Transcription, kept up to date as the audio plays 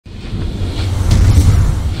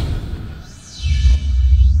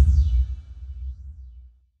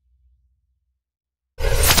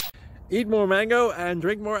Eat more mango and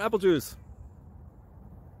drink more apple juice.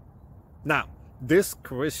 Now, this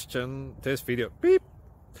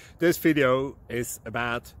video is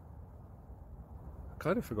about... I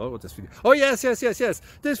kind of forgot what this video... Oh, yes.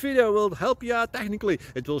 This video will help you out technically.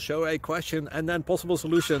 It will show a question and then possible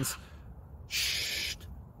solutions. Shh.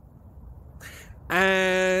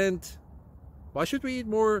 And why should we eat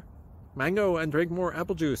more mango and drink more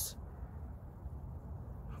apple juice?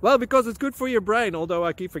 Well, because it's good for your brain, although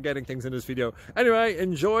I keep forgetting things in this video. Anyway,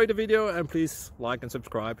 enjoy the video and please like and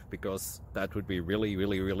subscribe, because that would be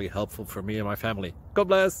really helpful for me and my family. God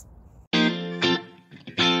bless!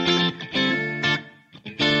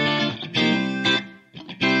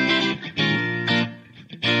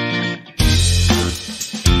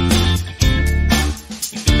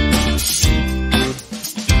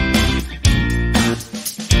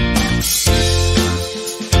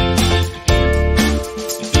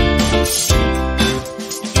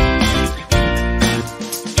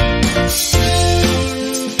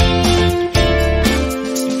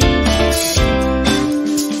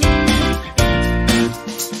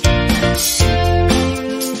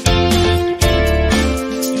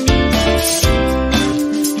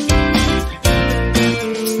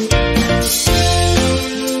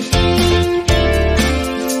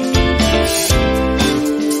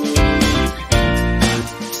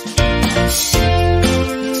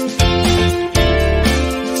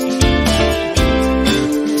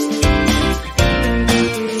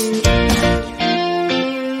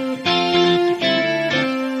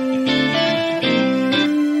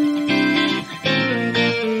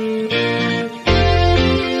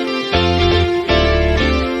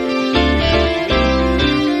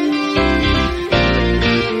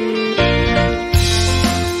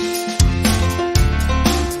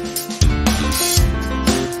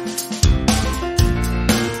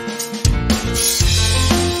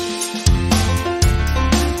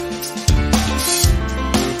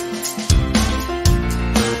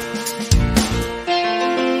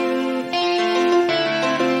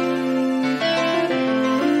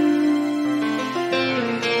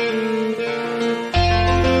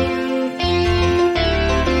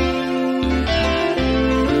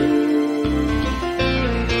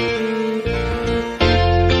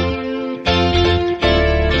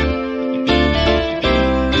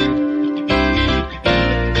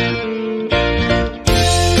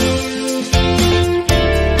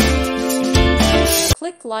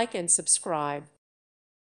 Click like and subscribe.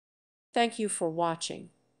 Thank you for watching.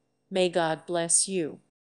 May God bless you.